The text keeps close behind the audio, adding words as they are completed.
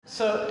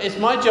So it's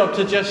my job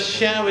to just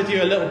share with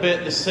you a little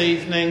bit this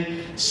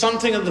evening,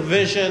 something of the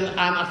vision, and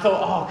I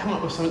thought, I'll come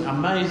up with something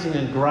amazing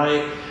and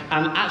great.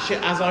 And actually,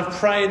 as I've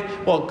prayed,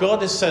 what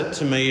God has said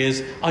to me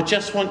is, I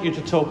just want you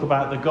to talk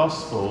about the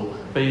gospel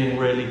being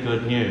really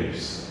good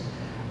news.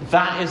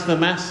 That is the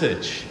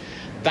message.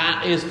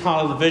 That is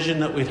part of the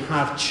vision, that we'd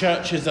have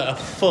churches that are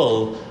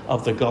full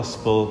of the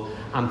gospel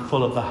and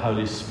full of the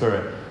Holy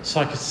Spirit. So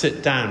I could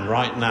sit down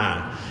right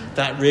now.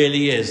 That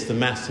really is the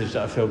message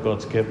that I feel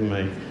God's given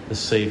me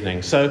this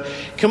evening. So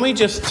can we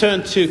just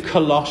turn to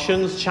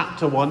Colossians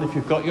chapter 1, if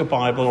you've got your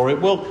Bible, or it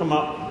will come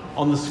up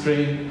on the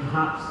screen,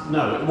 perhaps.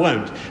 No, it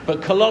won't.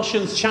 But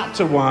Colossians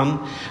chapter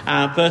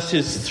 1,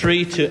 verses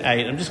 3 to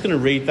 8. I'm just going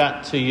to read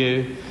that to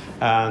you,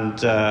 and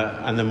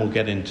then we'll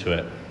get into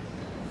it.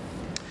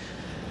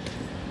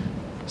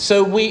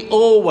 So we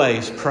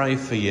always pray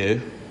for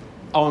you.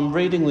 Oh, I'm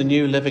reading the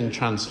New Living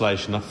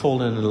Translation. I've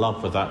fallen in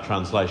love with that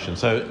translation.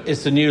 So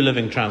it's the New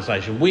Living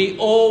Translation. We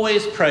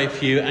always pray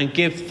for you and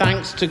give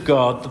thanks to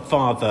God, the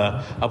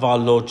Father of our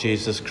Lord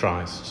Jesus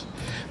Christ.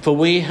 For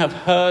we have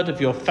heard of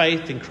your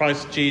faith in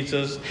Christ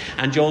Jesus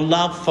and your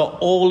love for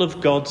all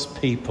of God's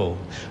people,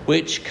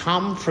 which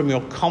come from your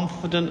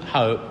confident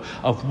hope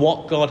of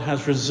what God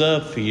has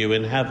reserved for you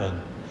in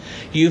heaven.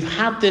 You've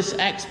had this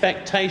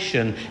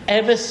expectation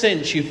ever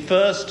since you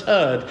first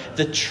heard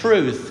the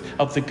truth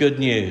of the good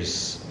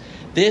news.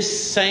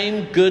 This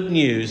same good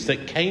news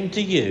that came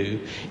to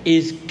you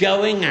is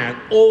going out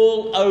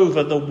all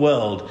over the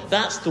world.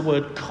 That's the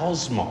word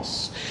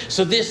cosmos.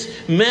 So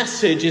this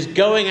message is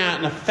going out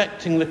and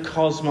affecting the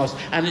cosmos,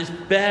 and it's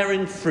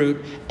bearing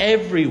fruit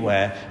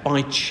everywhere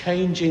by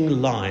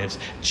changing lives,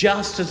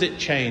 just as it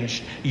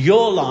changed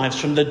your lives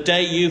from the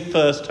day you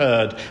first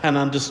heard and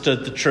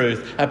understood the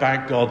truth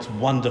about God's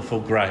wonderful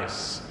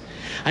grace.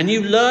 And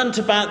you learned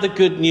about the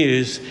good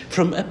news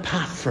from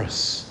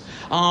Epaphras,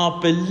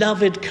 our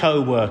beloved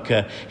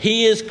co-worker.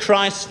 He is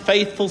Christ's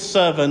faithful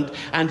servant,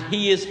 and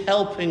he is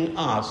helping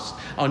us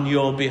on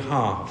your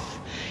behalf.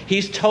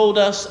 He's told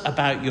us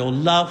about your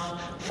love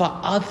for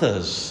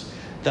others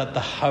that the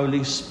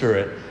Holy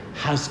Spirit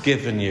has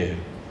given you.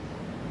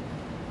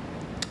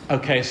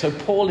 Okay, so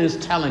Paul is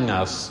telling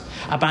us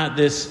about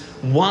this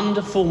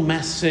wonderful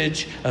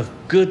message of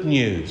good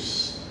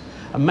news,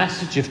 a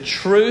message of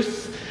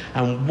truth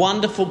and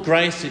wonderful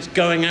grace. It's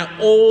going out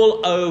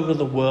all over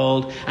the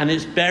world, and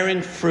it's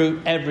bearing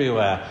fruit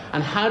everywhere.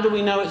 And how do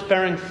we know it's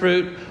bearing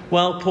fruit?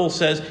 Well, Paul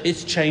says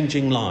it's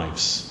changing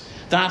lives.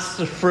 That's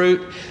the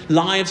fruit.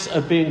 Lives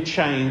are being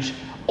changed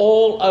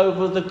all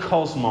over the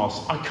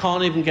cosmos. I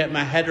can't even get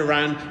my head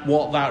around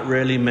what that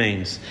really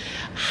means.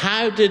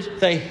 How did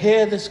they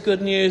hear this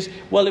good news?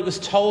 Well, it was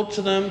told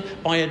to them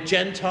by a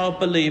Gentile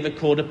believer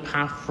called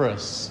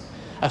Epaphras,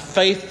 a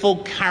faithful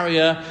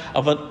carrier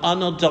of an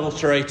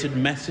unadulterated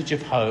message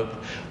of hope,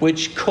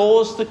 which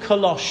caused the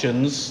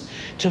Colossians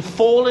to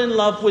fall in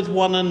love with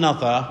one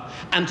another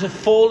and to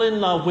fall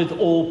in love with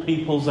all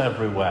peoples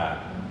everywhere.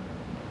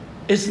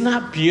 Isn't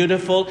that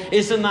beautiful?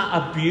 Isn't that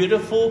a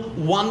beautiful,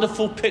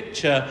 wonderful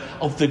picture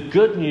of the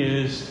good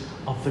news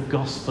of the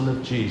gospel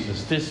of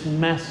Jesus, this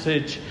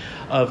message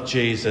of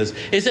Jesus?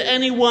 Is it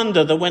any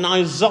wonder that when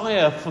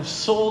Isaiah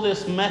saw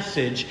this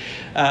message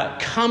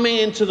coming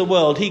into the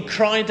world, he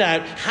cried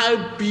out, "How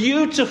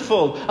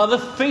beautiful are the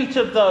feet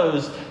of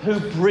those who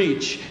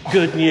preach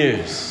good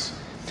news."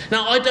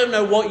 Now, I don't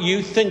know what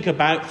you think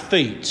about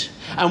feet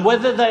and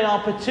whether they are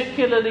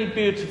particularly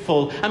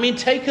beautiful. I mean,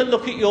 take a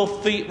look at your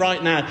feet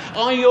right now.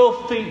 Are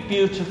your feet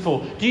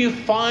beautiful? Do you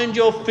find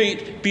your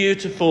feet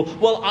beautiful?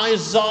 Well,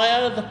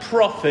 Isaiah the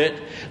prophet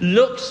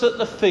looks at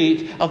the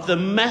feet of the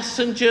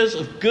messengers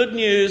of good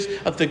news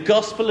of the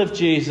gospel of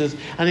Jesus,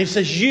 and he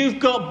says, "You've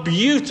got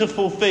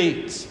beautiful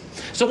feet."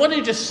 So why don't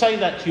you just say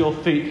that to your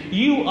feet?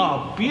 You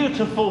are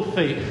beautiful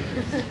feet.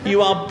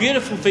 You are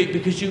beautiful feet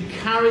because you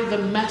carry the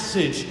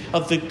message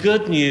of the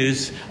good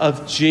news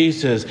of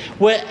Jesus.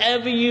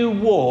 Wherever you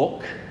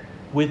walk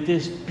with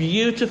this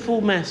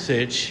beautiful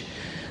message,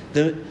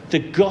 the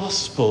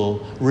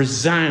gospel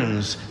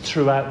resounds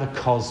throughout the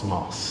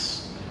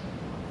cosmos.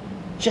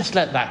 Just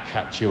let that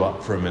catch you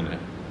up for a minute.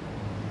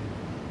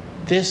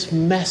 This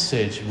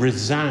message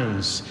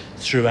resounds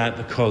throughout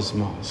the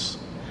cosmos.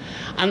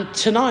 And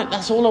tonight,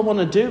 that's all I want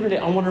to do really.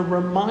 I want to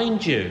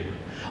remind you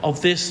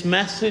of this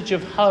message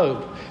of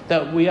hope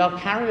that we are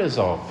carriers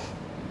of.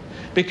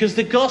 Because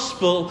the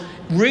gospel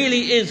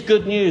really is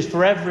good news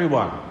for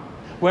everyone,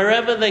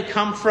 wherever they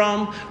come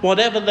from,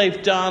 whatever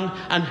they've done,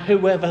 and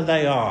whoever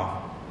they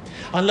are.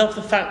 I love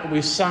the fact that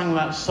we sang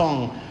that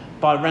song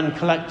by Wren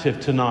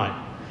Collective tonight.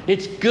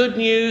 It's good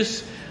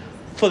news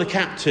for the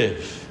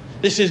captive.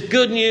 This is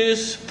good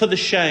news for the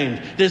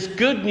shamed. There's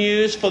good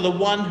news for the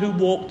one who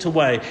walked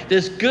away.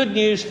 There's good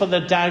news for the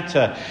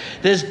doubter.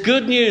 There's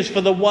good news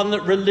for the one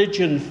that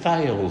religion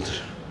failed.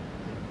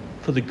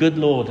 For the good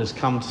Lord has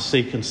come to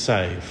seek and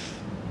save.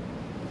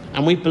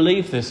 And we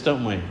believe this,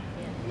 don't we?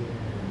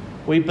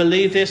 We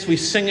believe this. We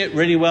sing it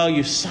really well.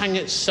 You sang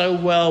it so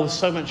well with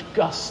so much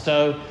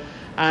gusto.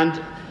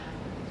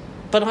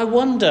 But I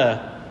wonder,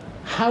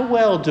 how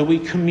well do we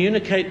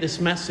communicate this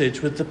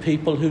message with the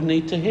people who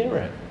need to hear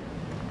it?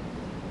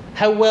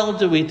 How well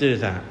do we do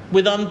that?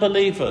 With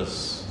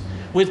unbelievers,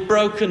 with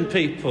broken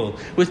people,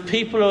 with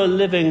people who are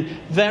living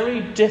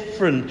very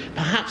different,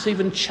 perhaps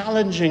even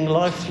challenging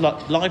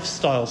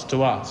lifestyles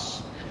to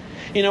us.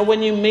 You know,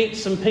 when you meet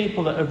some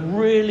people that have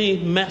really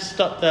messed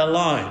up their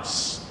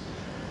lives,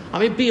 I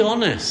mean, be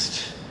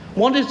honest.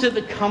 What is it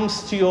that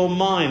comes to your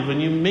mind when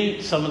you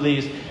meet some of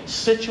these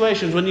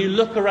situations, when you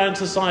look around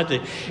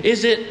society?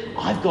 Is it,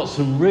 I've got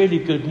some really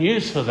good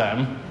news for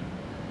them?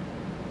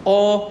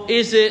 Or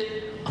is it,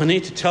 I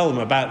need to tell them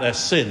about their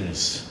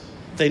sins?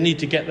 They need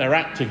to get their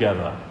act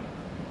together.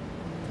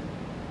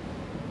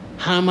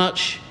 How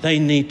much they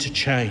need to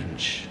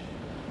change.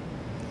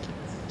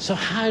 So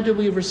how do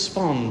we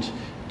respond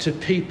to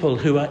people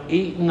who are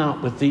eaten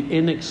up with the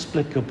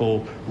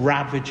inexplicable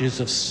ravages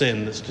of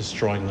sin that's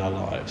destroying their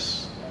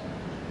lives?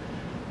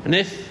 And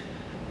if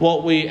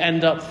what we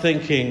end up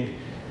thinking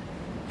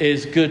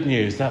is good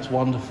news, that's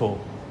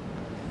wonderful.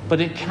 But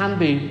it can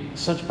be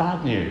such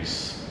bad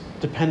news,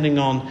 depending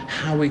on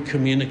how we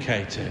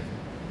communicate it.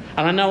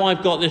 And I know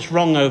I've got this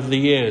wrong over the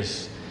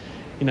years.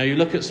 You know, you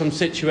look at some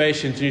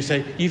situations and you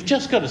say, you've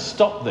just got to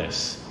stop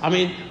this. I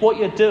mean, what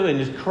you're doing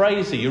is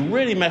crazy. You're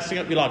really messing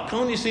up your life.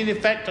 Can't you see the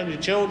effect on your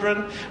children?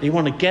 And you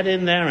want to get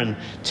in there and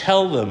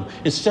tell them,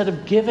 instead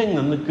of giving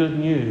them the good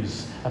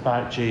news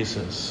about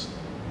Jesus.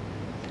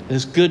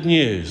 There's good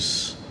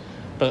news,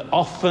 but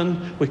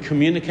often we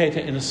communicate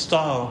it in a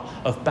style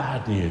of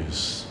bad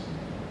news.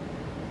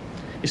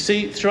 You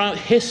see, throughout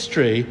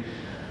history,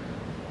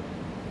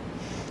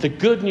 the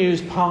good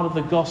news part of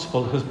the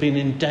gospel has been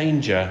in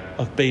danger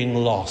of being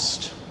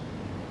lost.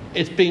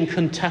 It's been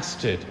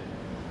contested.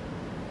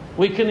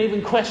 We can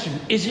even question,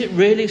 is it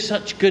really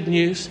such good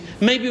news?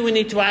 Maybe we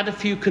need to add a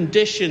few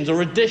conditions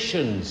or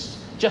additions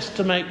just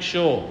to make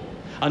sure.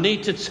 I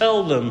need to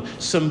tell them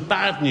some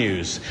bad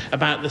news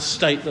about the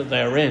state that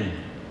they're in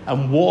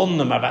and warn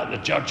them about the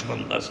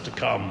judgment that's to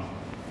come.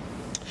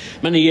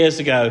 Many years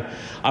ago,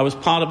 I was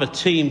part of a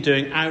team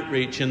doing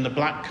outreach in the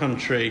Black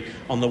Country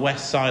on the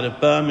west side of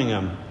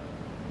Birmingham.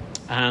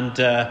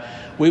 And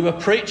we were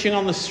preaching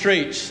on the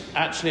streets,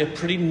 actually a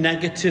pretty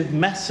negative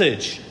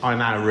message, I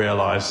now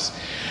realise.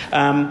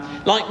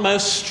 Like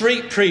most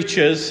street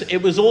preachers,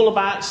 it was all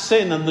about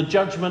sin and the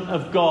judgment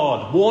of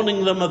God,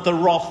 warning them of the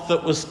wrath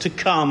that was to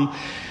come.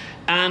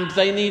 And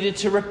they needed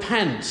to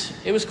repent.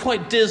 It was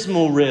quite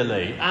dismal,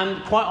 really.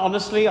 And quite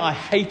honestly, I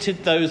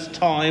hated those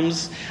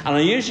times. And I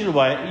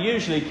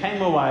usually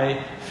came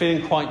away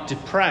feeling quite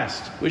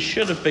depressed, which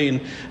should have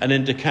been an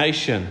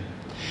indication.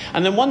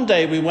 And then one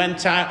day we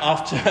went out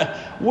after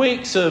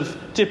weeks of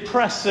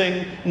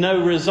depressing,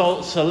 no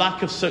results, a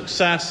lack of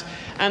success.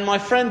 And my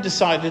friend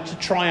decided to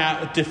try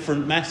out a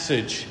different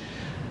message.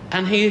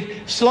 And he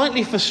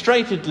slightly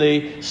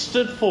frustratedly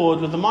stood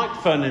forward with the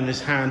microphone in his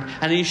hand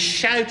and he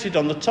shouted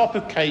on the top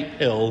of Cape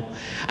Hill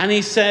and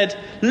he said,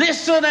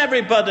 "Listen,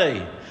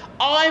 everybody,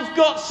 I've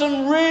got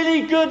some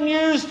really good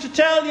news to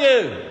tell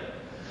you.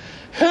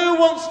 Who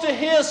wants to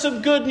hear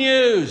some good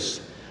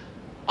news?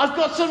 I've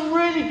got some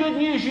really good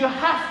news. You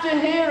have to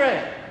hear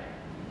it."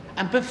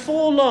 And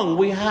before long,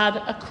 we had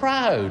a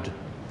crowd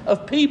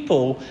of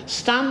people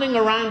standing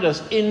around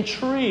us,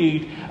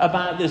 intrigued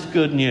about this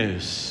good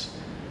news.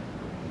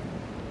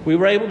 We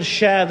were able to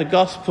share the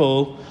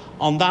gospel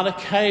on that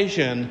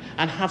occasion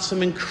and have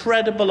some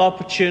incredible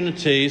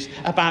opportunities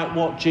about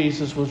what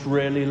Jesus was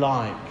really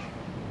like.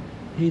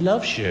 He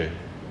loves you.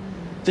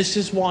 This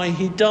is why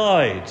he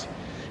died.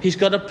 He's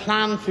got a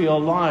plan for your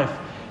life.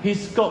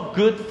 He's got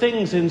good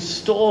things in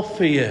store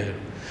for you.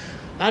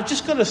 And I've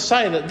just got to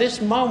say that this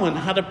moment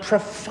had a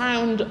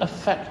profound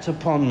effect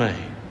upon me.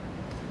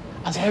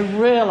 As I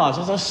realised,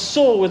 as I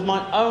saw with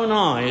my own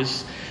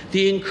eyes,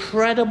 the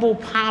incredible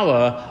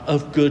power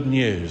of good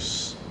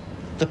news.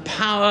 The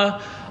power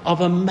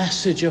of a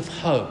message of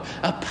hope.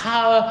 A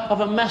power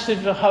of a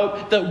message of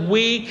hope that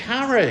we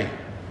carry.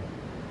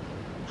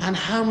 And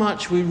how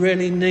much we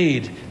really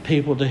need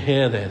people to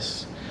hear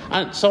this.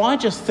 And so I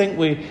just think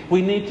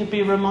we need to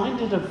be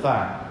reminded of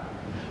that.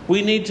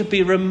 We need to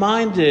be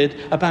reminded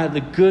about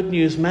the good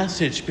news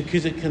message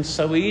because it can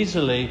so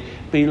easily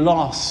be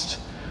lost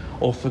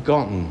or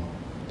forgotten.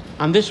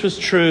 And this was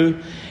true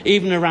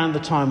even around the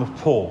time of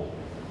Paul.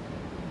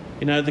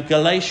 You know, the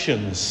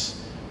Galatians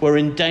were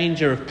in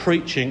danger of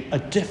preaching a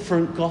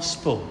different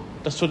gospel.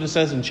 That's what it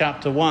says in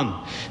chapter 1.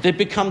 They'd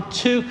become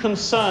too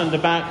concerned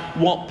about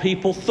what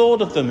people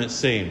thought of them, it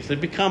seems. They'd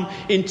become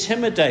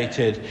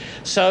intimidated.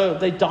 So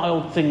they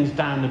dialed things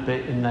down a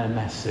bit in their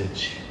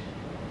message.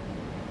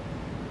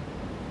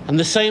 And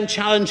the same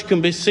challenge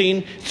can be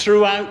seen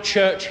throughout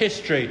church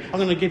history. I'm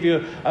going to give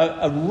you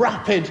a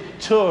rapid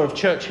tour of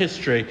church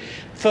history.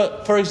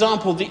 For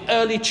example, the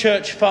early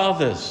church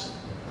fathers,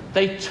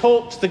 they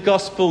talked the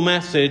gospel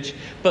message,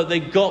 but they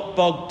got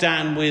bogged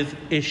down with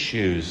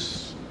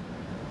issues.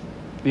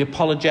 The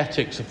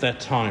apologetics of their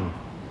time,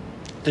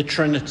 the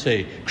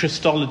Trinity,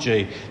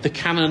 Christology, the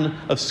canon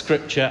of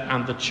Scripture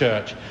and the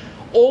church.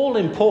 All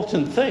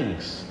important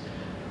things.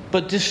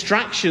 but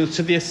distractions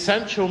to the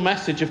essential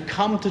message of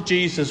come to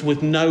Jesus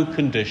with no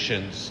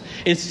conditions.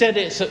 Instead,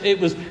 it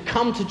was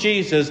come to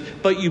Jesus,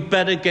 but you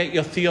better get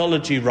your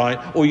theology right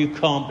or you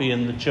can't be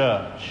in the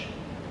church.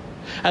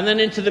 And then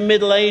into the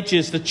Middle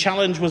Ages, the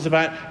challenge was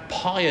about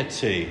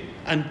piety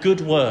and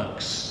good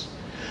works.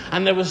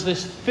 And there was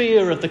this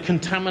fear of the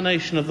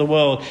contamination of the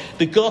world.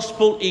 The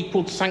gospel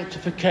equaled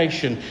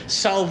sanctification.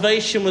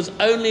 Salvation was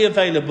only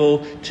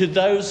available to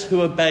those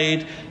who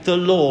obeyed the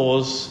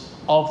laws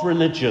of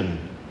religion,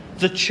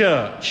 the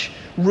church,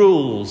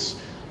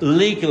 rules,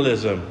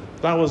 legalism.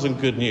 That wasn't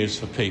good news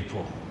for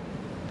people.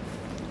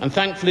 And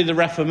thankfully the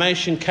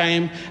Reformation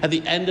came at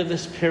the end of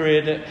this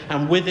period,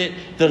 and with it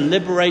the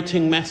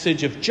liberating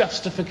message of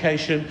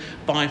justification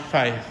by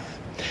faith.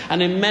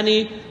 And in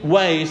many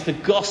ways the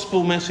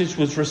gospel message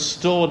was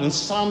restored, and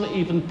some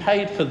even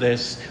paid for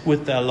this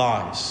with their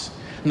lives.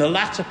 And the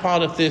latter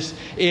part of this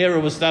era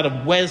was that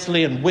of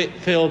Wesley and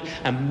Whitefield,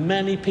 and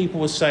many people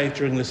were saved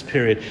during this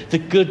period. The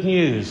good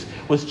news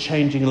was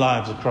changing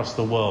lives across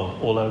the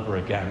world all over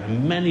again,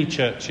 and many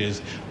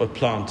churches were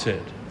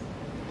planted.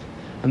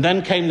 And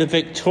then came the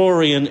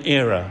Victorian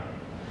era,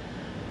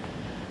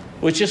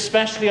 which,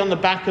 especially on the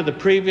back of the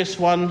previous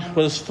one,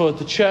 was for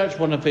the church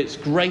one of its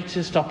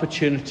greatest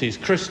opportunities.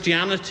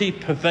 Christianity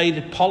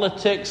pervaded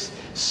politics,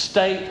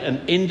 state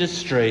and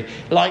industry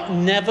like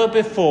never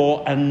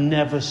before and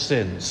never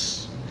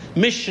since.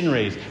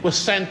 Missionaries were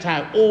sent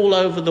out all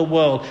over the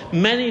world.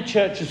 Many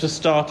churches were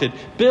started.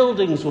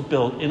 Buildings were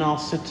built in our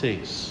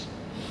cities.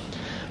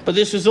 But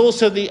this was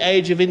also the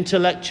age of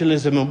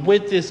intellectualism, and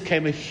with this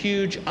came a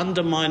huge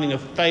undermining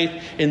of faith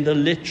in the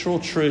literal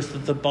truth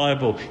of the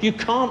Bible. You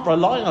can't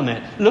rely on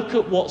it. Look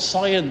at what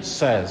science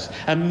says.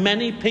 And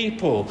many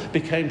people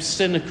became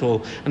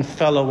cynical and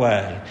fell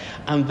away.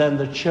 And then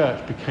the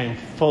church became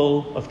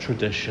full of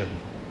tradition.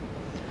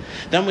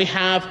 Then we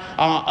have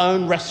our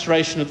own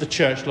restoration of the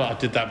church. Look, I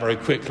did that very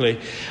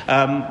quickly.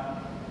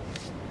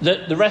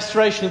 The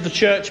restoration of the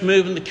church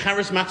movement, the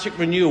charismatic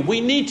renewal.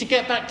 We need to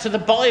get back to the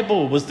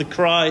Bible, was the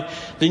cry.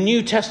 The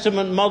New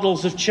Testament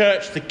models of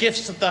church, the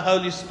gifts of the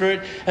Holy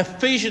Spirit,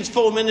 Ephesians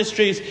 4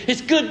 ministries.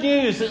 It's good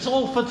news. It's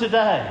all for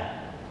today.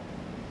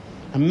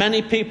 And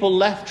many people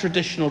left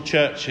traditional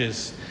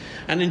churches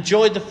and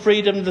enjoyed the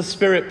freedom of the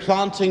Spirit,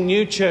 planting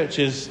new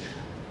churches,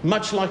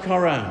 much like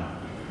our own.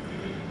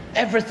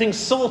 Everything's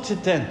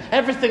sorted then.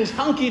 Everything's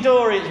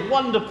hunky-dory. It's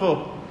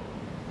wonderful.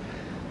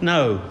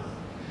 No.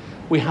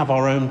 We have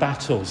our own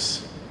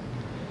battles.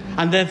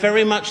 And they're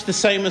very much the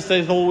same as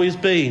they've always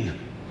been.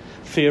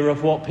 Fear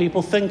of what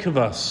people think of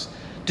us.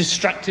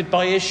 Distracted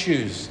by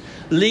issues.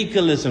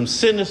 Legalism,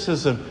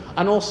 cynicism,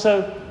 and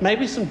also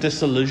maybe some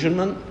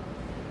disillusionment.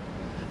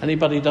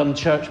 Anybody done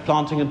church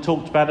planting and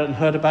talked about it and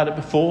heard about it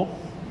before?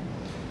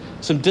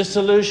 Some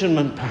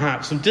disillusionment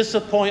perhaps, some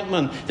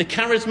disappointment. The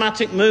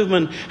charismatic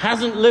movement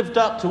hasn't lived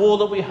up to all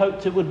that we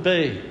hoped it would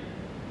be.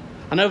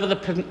 And over the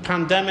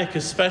pandemic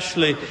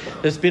especially,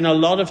 there's been a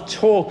lot of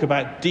talk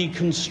about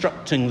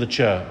deconstructing the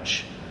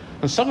church.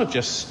 And some have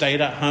just stayed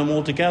at home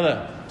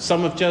altogether.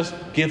 Some have just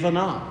given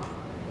up.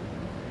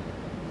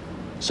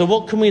 So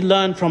what can we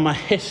learn from our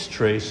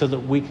history so that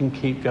we can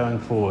keep going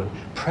forward,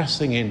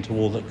 pressing into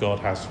all that God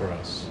has for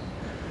us?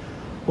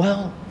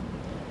 Well,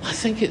 I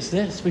think it's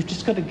this. We've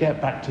just got to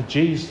get back to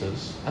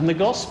Jesus and the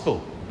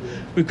gospel.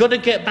 We've got to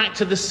get back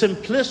to the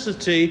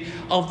simplicity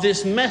of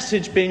this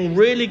message being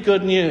really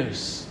good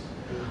news.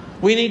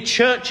 We need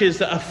churches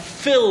that are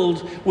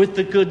filled with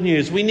the good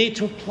news. We need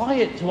to apply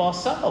it to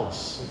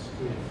ourselves.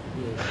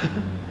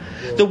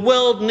 The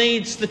world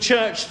needs the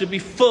church to be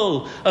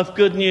full of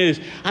good news.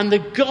 And the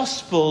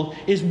gospel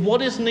is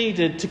what is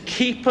needed to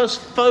keep us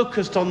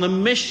focused on the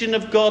mission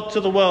of God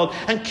to the world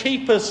and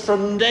keep us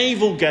from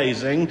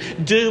navel-gazing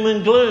doom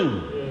and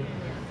gloom.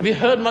 Have you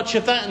heard much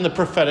of that in the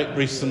prophetic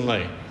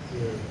recently?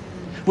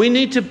 We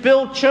need to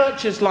build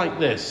churches like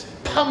this,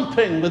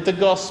 pumping with the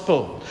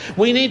gospel.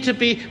 We need to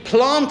be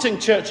planting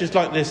churches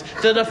like this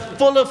that are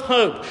full of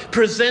hope,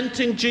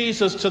 presenting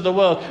Jesus to the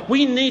world.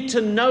 We need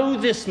to know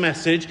this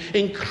message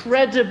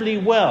incredibly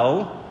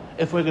well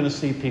if we're going to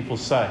see people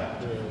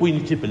saved. We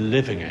need to be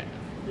living it.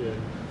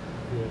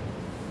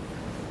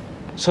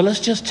 So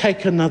let's just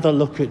take another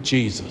look at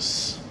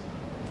Jesus.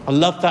 I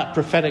love that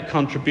prophetic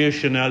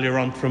contribution earlier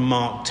on from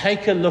Mark.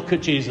 Take a look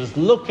at Jesus.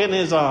 Look in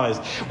his eyes.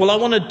 Well, I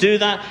want to do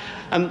that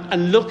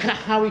and look at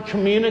how he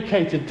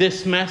communicated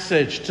this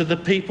message to the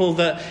people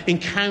that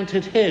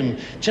encountered him.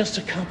 Just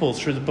a couple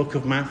through the book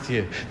of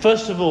Matthew.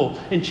 First of all,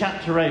 in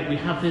chapter 8, we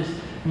have this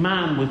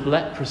man with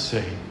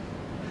leprosy.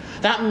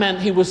 That meant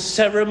he was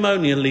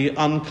ceremonially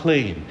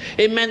unclean.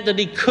 It meant that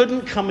he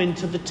couldn't come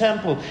into the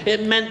temple.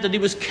 It meant that he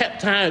was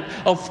kept out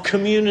of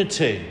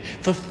community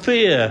for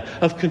fear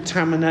of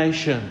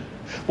contamination.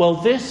 Well,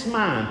 this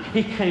man,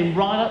 he came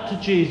right up to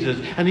Jesus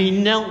and he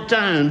knelt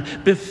down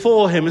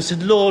before him and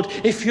said, Lord,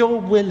 if you're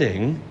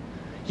willing,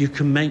 you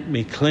can make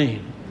me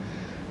clean.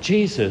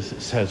 Jesus,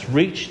 it says,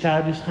 reached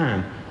out his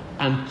hand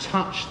and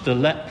touched the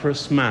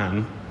leprous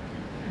man.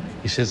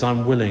 He says,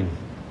 I'm willing,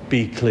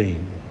 be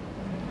clean.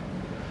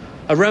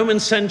 A Roman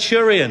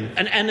centurion,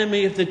 an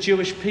enemy of the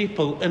Jewish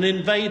people, an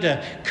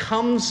invader,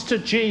 comes to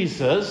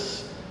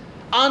Jesus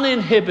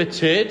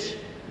uninhibited.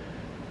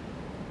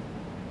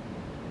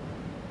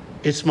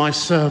 It's my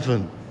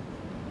servant.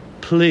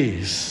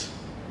 Please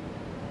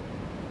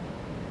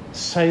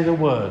say the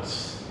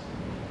words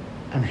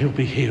and he'll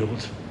be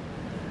healed.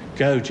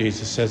 Go,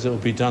 Jesus says, it will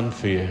be done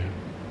for you.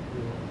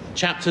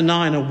 Chapter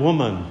 9, a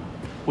woman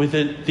with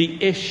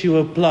the issue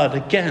of blood.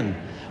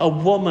 Again, a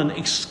woman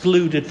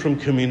excluded from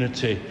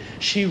community.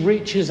 She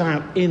reaches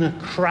out in a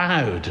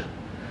crowd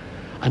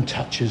and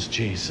touches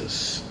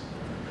Jesus.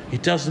 He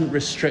doesn't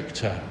restrict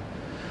her,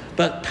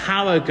 but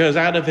power goes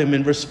out of him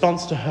in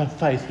response to her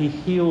faith. He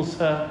heals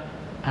her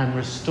and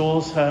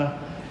restores her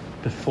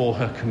before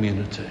her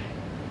community.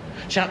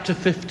 Chapter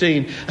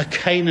 15, a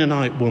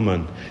Canaanite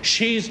woman.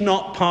 She's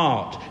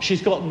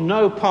got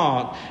no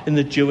part in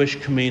the Jewish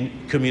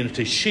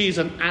community. She's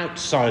an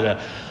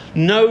outsider.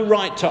 No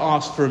right to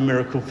ask for a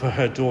miracle for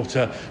her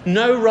daughter.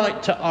 No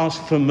right to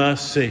ask for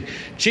mercy.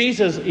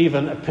 Jesus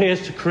even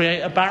appears to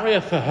create a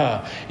barrier for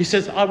her. He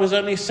says, I was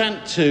only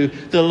sent to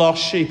the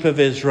lost sheep of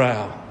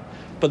Israel.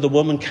 But the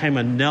woman came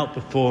and knelt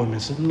before him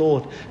and said,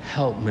 Lord,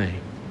 help me.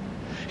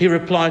 He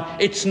replied,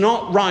 it's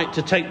not right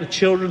to take the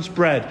children's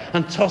bread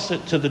and toss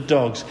it to the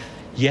dogs.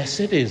 Yes,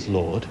 it is,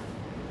 Lord,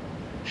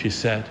 she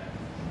said.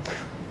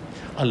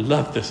 I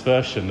love this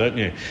version, don't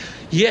you?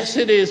 Yes,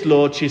 it is,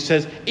 Lord, she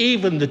says.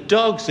 Even the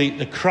dogs eat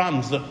the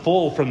crumbs that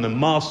fall from the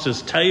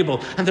master's table.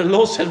 And the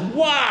Lord said,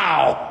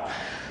 wow,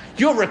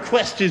 your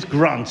request is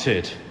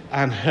granted.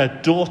 And her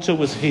daughter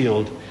was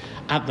healed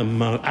at the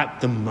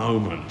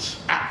moment.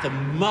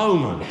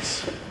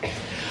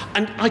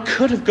 And I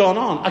could have gone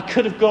on. I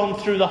could have gone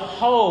through the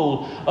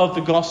whole of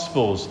the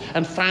Gospels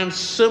and found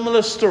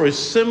similar stories,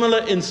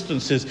 similar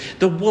instances.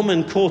 The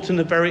woman caught in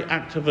the very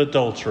act of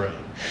adultery.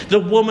 The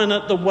woman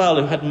at the well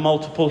who had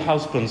multiple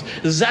husbands.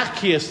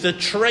 Zacchaeus, the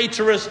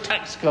traitorous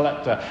tax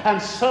collector.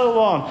 And so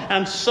on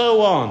and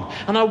so on.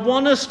 And I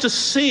want us to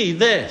see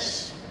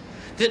this,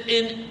 that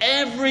in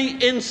every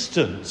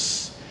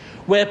instance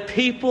where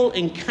people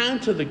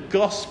encounter the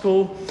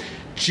gospel,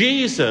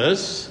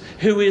 Jesus,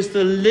 who is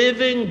the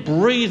living,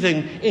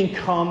 breathing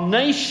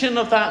incarnation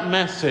of that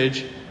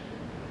message,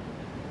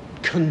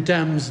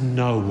 condemns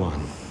no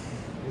one.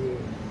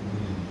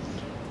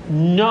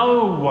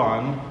 No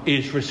one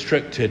is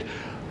restricted.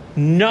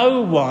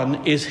 No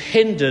one is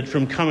hindered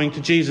from coming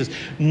to Jesus.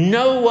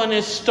 No one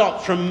is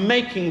stopped from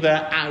making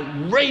their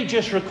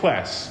outrageous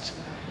request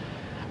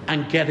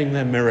and getting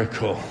their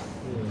miracle.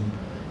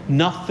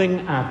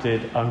 Nothing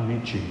added,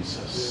 only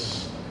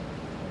Jesus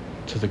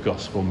to the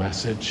gospel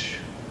message.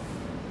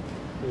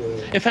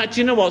 In fact,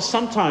 you know what?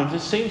 Sometimes it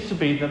seems to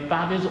be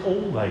that is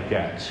all they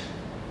get.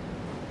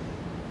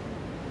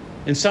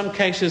 In some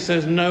cases,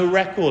 there's no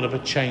record of a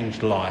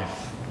changed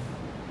life.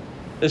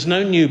 There's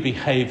no new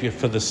behaviour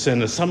for the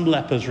sinner. Some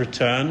lepers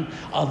return,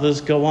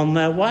 others go on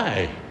their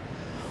way.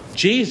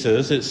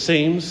 Jesus, it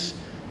seems,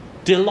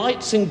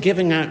 delights in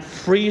giving out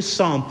free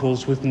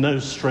samples with no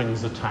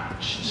strings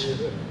attached.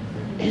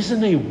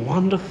 Isn't he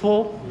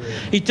wonderful?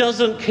 He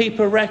doesn't keep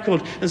a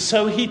record, and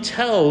so he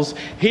tells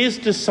his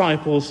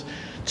disciples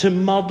to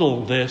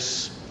model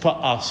this for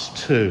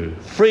us too.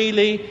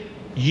 Freely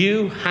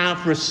you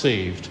have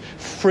received,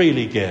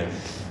 freely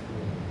give.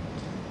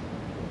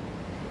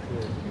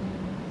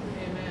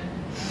 Amen.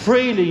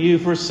 Freely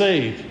you've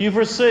received. You've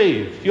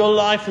received. Your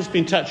life has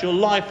been touched. Your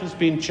life has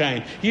been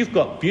changed. You've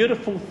got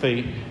beautiful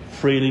feet.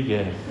 Freely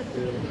give.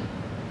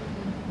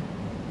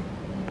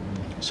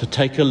 So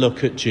take a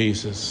look at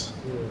Jesus.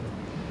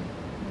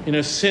 You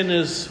know,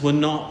 sinners were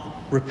not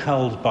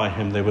repelled by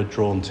him. They were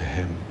drawn to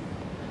him.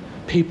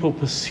 People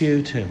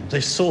pursued him.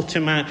 They sought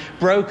him out.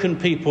 Broken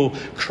people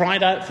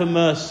cried out for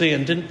mercy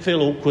and didn't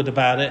feel awkward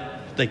about it.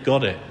 They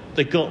got it.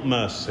 They got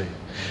mercy.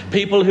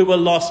 People who were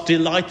lost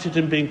delighted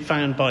in being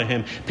found by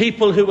him.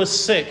 People who were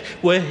sick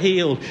were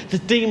healed. The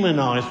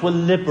demonized were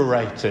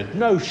liberated.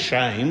 No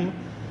shame.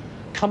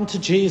 Come to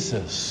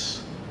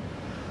Jesus.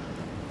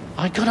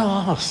 I got to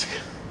ask,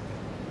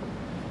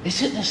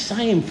 is it the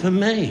same for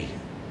me?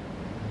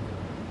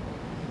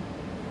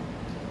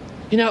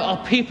 You know,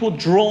 are people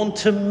drawn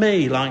to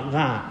me like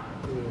that?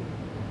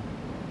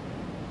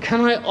 Can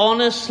I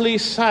honestly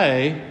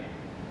say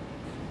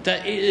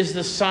that it is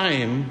the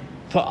same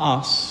for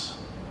us,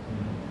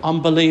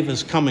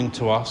 unbelievers coming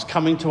to us,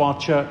 coming to our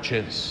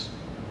churches?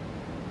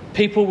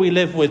 People we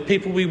live with,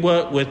 people we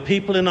work with,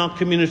 people in our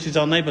communities,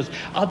 our neighbours.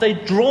 Are they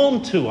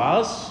drawn to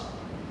us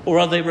or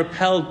are they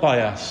repelled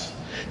by us?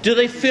 Do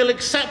they feel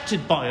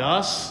accepted by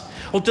us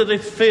or do they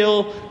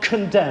feel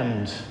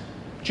condemned,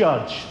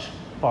 judged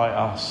by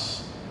us?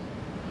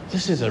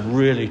 This is a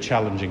really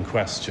challenging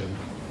question.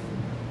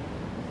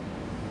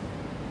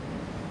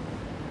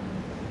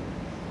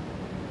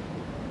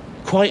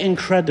 Quite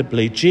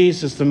incredibly,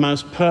 Jesus, the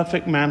most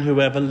perfect man who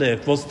ever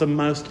lived, was the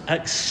most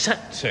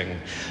accepting,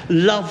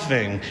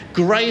 loving,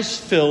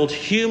 grace-filled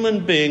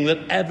human being that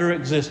ever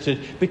existed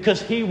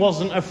because he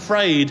wasn't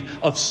afraid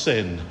of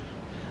sin.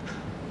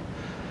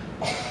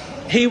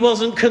 He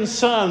wasn't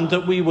concerned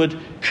that we would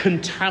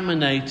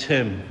contaminate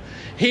him.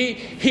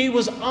 He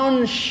was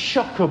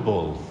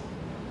unshockable.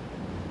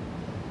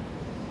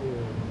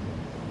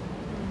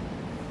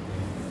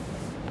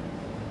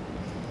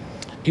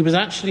 He was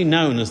actually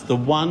known as the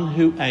one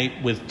who ate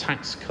with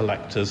tax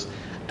collectors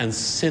and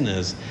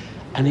sinners,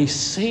 and he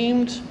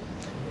seemed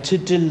to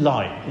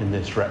delight in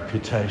this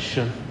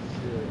reputation.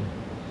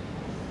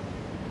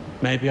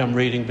 Maybe I'm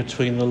reading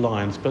between the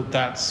lines, but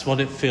that's what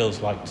it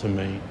feels like to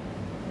me.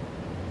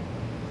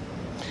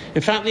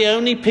 In fact, the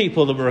only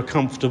people that were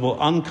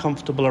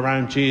uncomfortable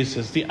around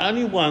Jesus, the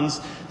only ones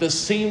that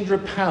seemed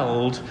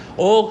repelled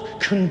or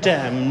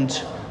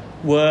condemned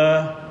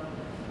were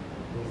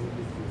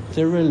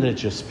the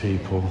religious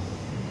people,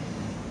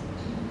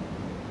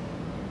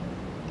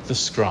 the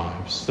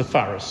scribes, the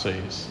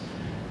Pharisees,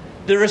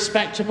 the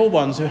respectable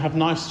ones who have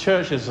nice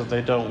churches that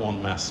they don't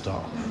want messed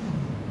up.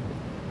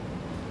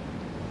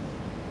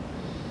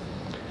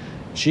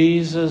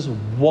 Jesus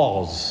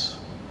was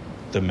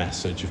the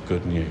message of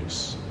good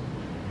news.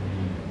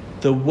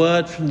 The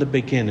word from the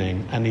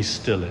beginning, and he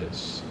still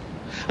is.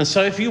 And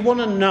so if you want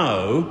to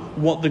know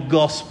what the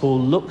gospel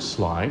looks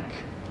like,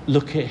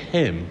 look at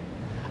him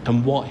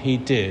and what he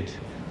did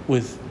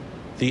with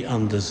the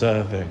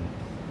undeserving.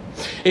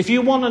 If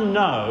you want to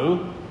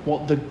know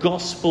what the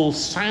gospel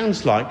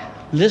sounds like,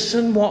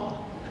 listen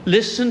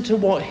to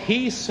what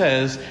he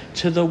says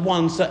to the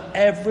ones that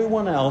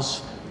everyone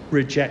else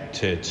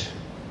rejected.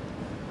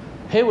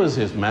 Here was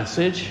his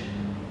message: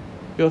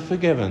 you're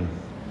forgiven.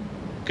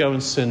 Go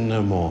and sin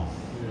no more.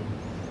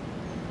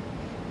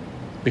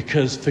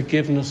 Because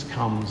forgiveness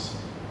comes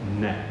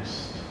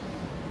next.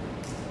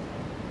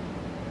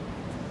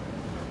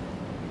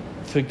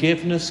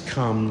 Forgiveness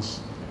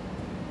comes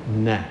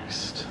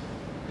next.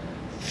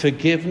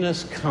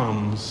 Forgiveness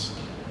comes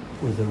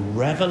with a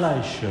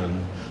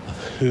revelation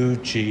of who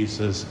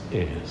Jesus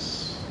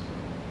is.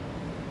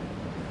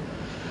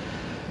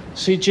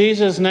 See,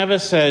 Jesus never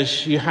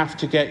says you have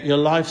to get your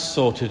life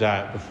sorted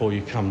out before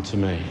you come to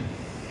me.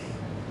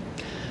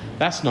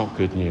 That's not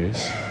good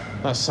news.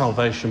 That's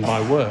salvation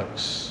by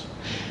works.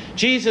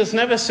 Jesus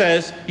never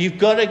says you've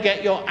got to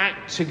get your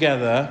act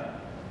together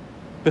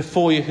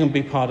before you can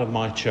be part of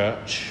my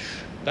church.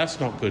 That's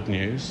not good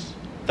news.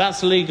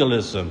 That's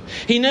legalism.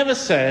 He never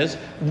says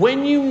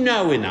when you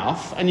know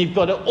enough and you've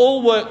got it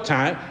all worked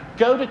out,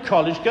 go to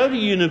college, go to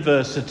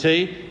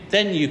university,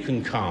 then you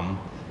can come.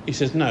 He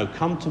says, no,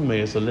 come to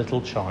me as a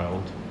little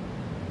child,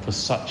 for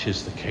such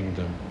is the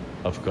kingdom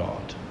of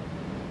God.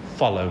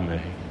 Follow me.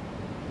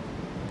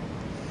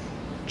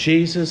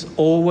 Jesus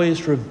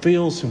always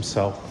reveals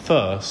himself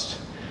first,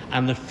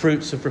 and the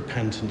fruits of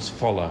repentance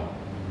follow.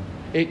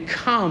 It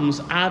comes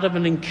out of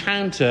an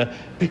encounter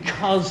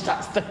because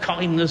that's the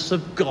kindness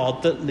of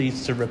God that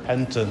leads to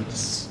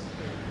repentance.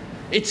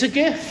 It's a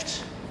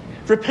gift.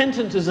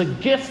 Repentance is a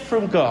gift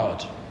from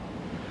God.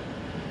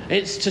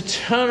 It's to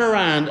turn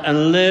around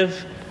and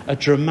live a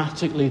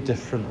dramatically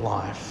different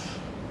life.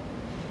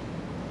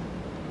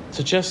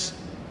 So just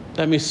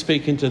let me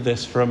speak into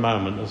this for a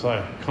moment as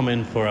I come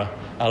in for a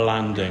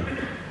landing.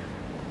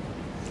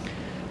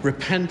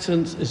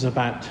 Repentance is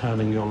about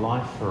turning your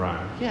life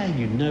around. Yeah,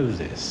 you know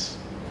this.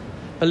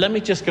 But let me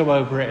just go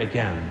over it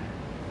again.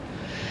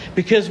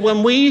 Because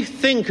when we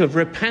think of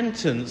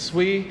repentance,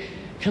 we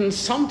can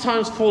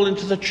sometimes fall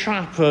into the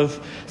trap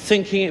of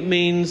thinking it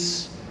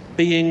means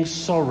being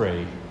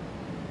sorry,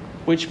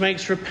 which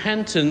makes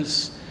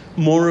repentance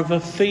more of a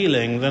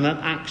feeling than an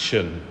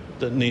action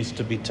that needs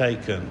to be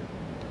taken.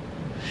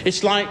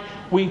 It's like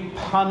we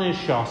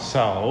punish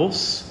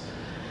ourselves.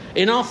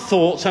 In our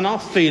thoughts and our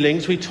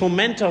feelings, we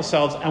torment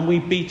ourselves and we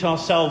beat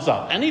ourselves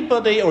up.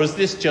 Anybody, or is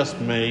this just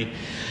me?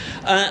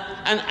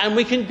 And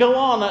we can go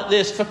on at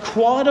this for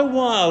quite a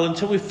while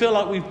until we feel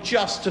like we've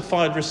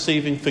justified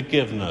receiving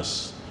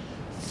forgiveness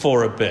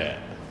for a bit.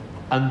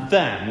 And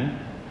then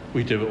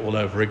we do it all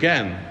over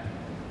again.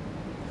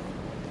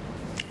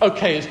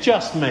 Okay, it's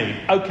just me.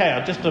 Okay,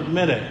 I'll just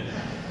admit it.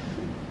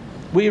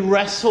 We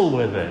wrestle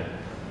with it.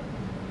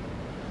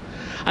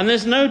 And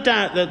there's no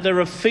doubt that there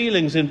are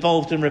feelings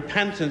involved in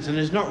repentance, and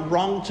it's not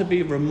wrong to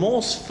be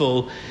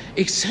remorseful,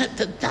 except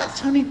that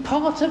that's only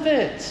part of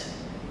it.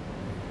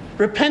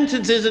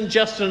 Repentance isn't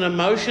just an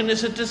emotion,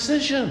 it's a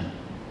decision.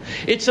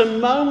 It's a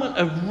moment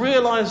of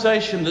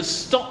realization that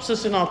stops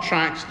us in our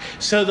tracks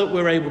so that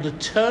we're able to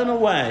turn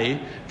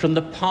away from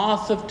the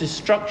path of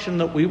destruction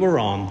that we were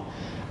on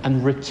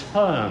and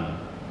return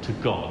to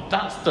God.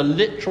 That's the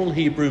literal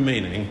Hebrew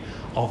meaning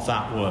of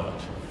that word.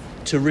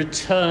 To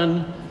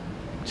return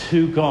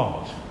to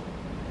God.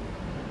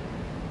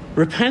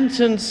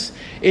 Repentance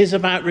is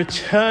about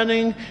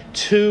returning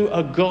to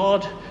a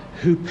God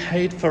who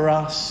paid for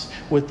us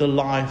with the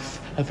life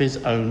of his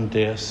own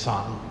dear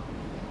Son.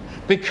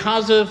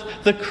 Because of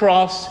the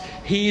cross,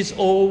 he's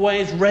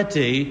always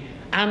ready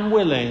and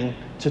willing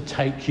to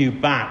take you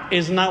back.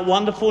 Isn't that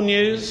wonderful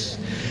news?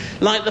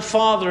 Like the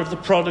father of the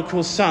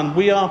prodigal son,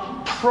 we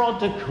are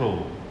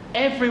prodigal.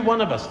 Every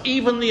one of us,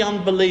 even the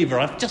unbeliever.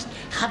 I've just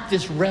had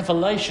this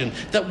revelation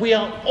that we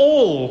are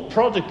all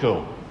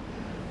prodigal.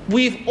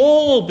 We've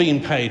all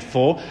been paid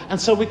for, and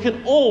so we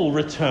can all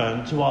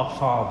return to our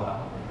Father,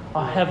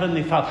 our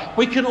Heavenly Father.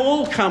 We can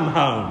all come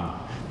home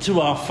to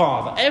our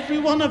Father, every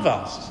one of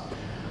us.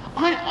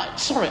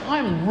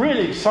 I'm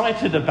really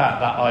excited about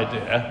that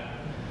idea.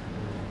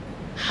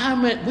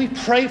 We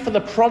pray for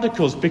the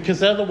prodigals because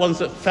they're the ones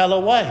that fell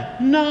away.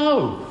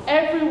 No,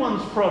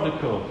 everyone's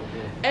prodigal.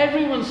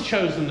 Everyone's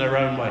chosen their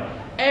own way.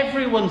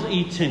 Everyone's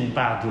eating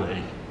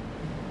badly.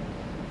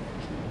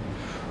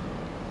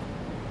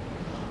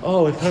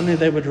 Oh, if only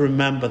they would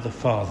remember the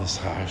Father's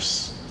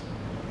house.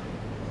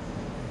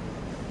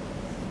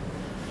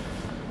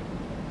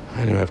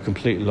 Anyway, I've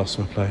completely lost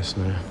my place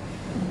now.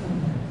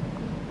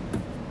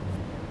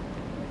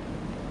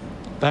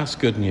 That's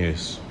good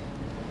news.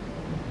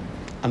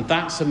 And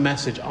that's a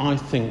message I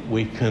think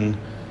we can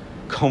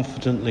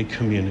confidently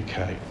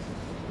communicate.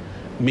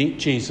 Meet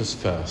Jesus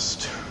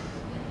first.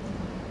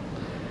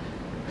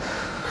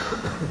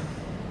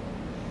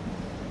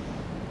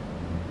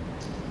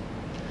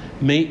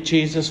 Meet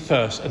Jesus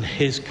first, and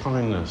his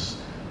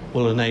kindness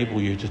will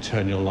enable you to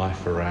turn your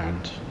life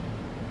around,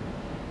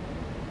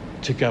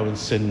 to go and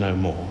sin no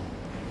more,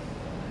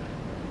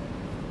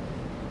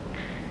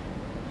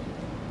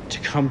 to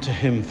come to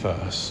him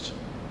first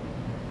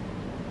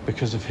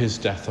because of his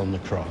death on the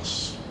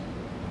cross,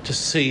 to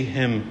see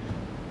him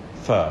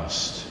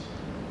first.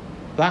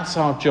 That's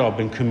our job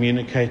in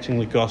communicating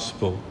the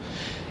gospel.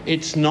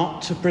 It's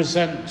not to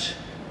present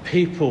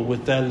people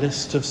with their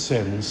list of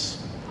sins.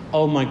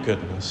 Oh my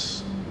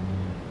goodness,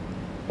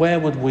 where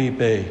would we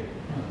be?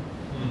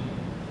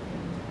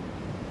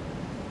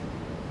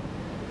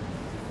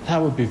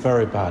 That would be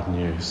very bad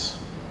news.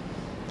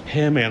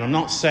 Hear me, and I'm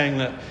not saying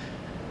that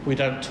we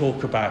don't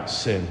talk about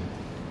sin,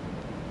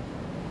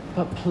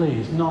 but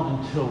please, not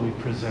until we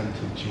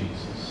presented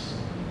Jesus.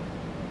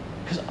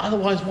 Because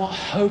otherwise, what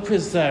hope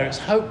is there? It's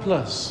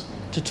hopeless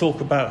to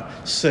talk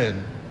about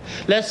sin.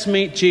 Let's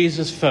meet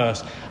Jesus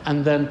first,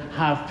 and then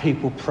have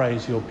people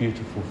praise your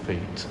beautiful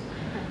feet.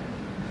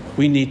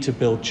 We need to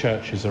build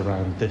churches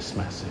around this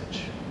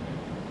message.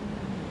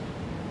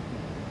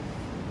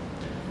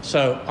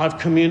 So I've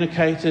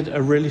communicated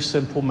a really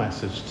simple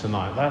message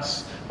tonight.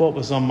 That's what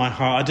was on my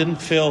heart. I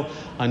didn't feel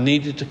I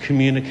needed to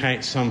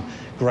communicate some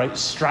great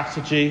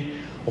strategy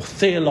or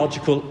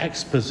theological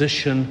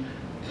exposition.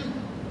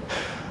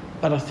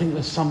 But I think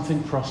there's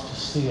something for us to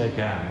see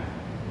again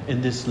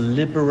in this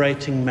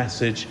liberating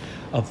message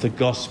of the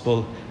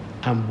gospel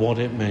and what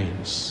it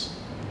means.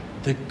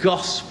 The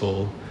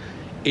gospel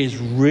is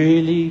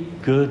really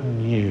good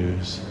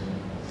news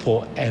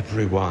for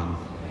everyone.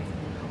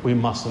 We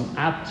mustn't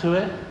add to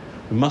it.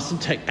 We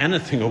mustn't take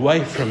anything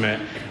away from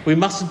it. We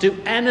mustn't do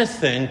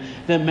anything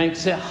that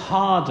makes it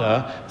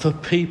harder for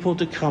people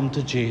to come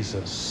to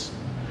Jesus.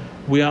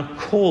 We are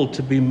called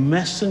to be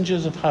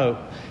messengers of hope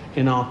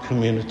in our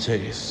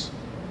communities.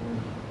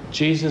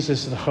 Jesus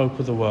is the hope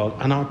of the world,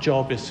 and our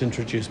job is to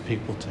introduce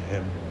people to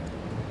him.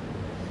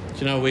 Do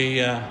you know,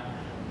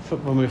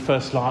 when we were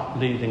first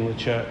leading the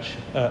church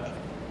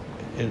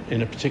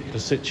in a particular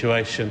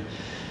situation,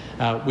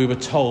 we were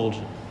told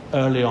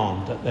early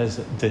on that there's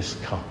this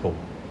couple.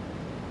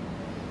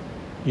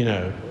 You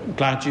know,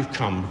 glad you've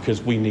come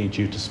because we need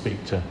you to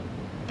speak to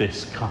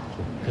this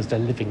couple because they're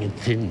living in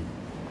sin.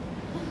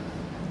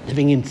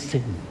 Living in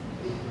sin.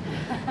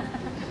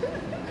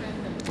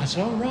 I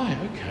said, oh, right,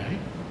 okay.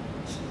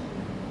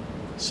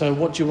 So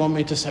what do you want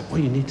me to say? Well,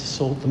 you need to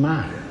sort them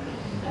out.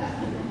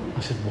 I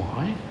said,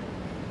 why?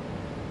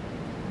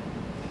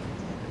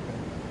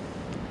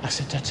 I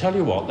said, I tell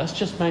you what, let's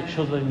just make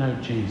sure they know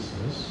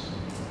Jesus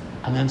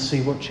and then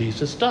see what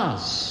Jesus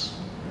does.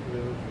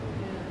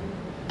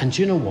 And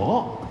do you know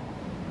what?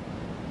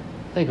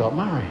 They got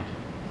married.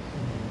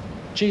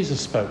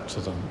 Jesus spoke to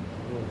them.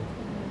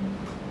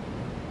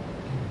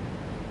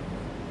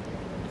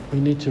 We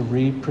need to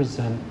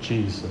represent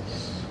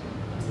Jesus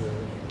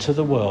to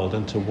the world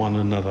and to one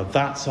another.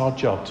 That's our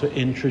job, to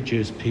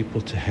introduce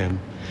people to him.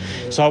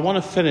 So I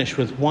want to finish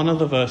with one of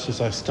the verses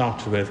I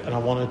started with, and I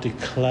want to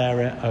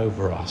declare it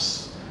over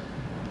us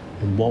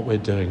in what we're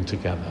doing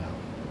together.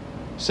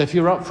 So if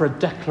you're up for a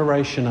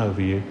declaration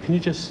over you, can you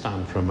just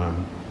stand for a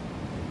moment?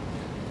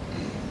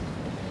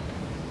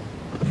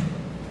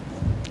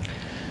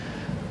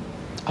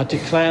 I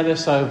declare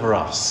this over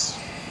us.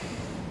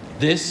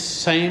 This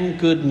same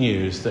good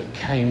news that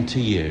came to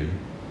you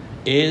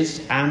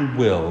is and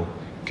will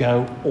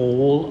go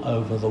all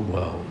over the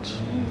world.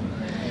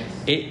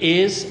 It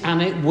is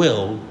and it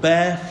will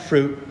bear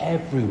fruit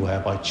everywhere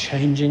by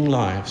changing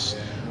lives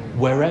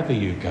wherever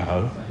you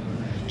go,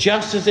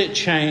 just as it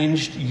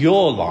changed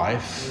your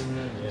life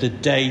the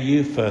day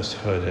you first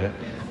heard it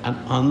and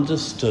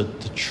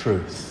understood the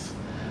truth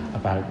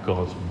about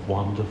God's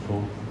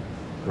wonderful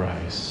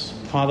grace.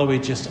 Father, we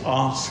just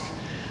ask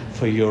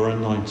for your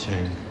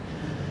anointing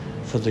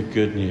for the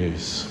good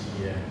news.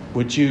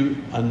 Would you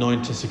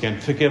anoint us again?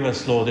 Forgive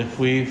us, Lord, if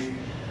we've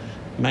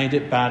made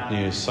it bad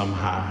news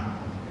somehow.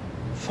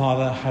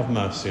 Father, have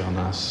mercy on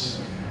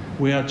us.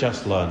 We are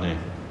just learning.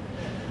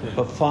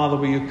 But Father,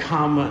 will you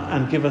come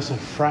and give us a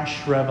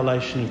fresh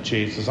revelation of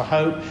Jesus? I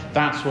hope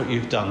that's what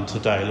you've done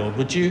today, Lord.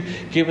 Would you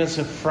give us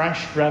a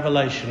fresh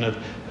revelation of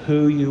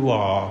who you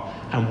are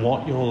and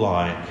what you're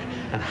like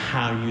and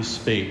how you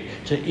speak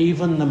to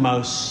even the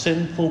most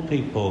sinful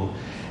people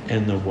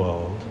in the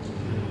world.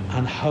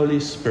 And Holy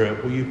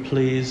Spirit, will you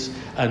please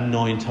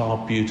anoint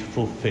our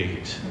beautiful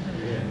feet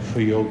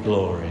for your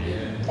glory?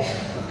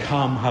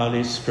 Come,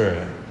 Holy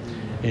Spirit,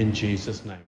 in Jesus' name.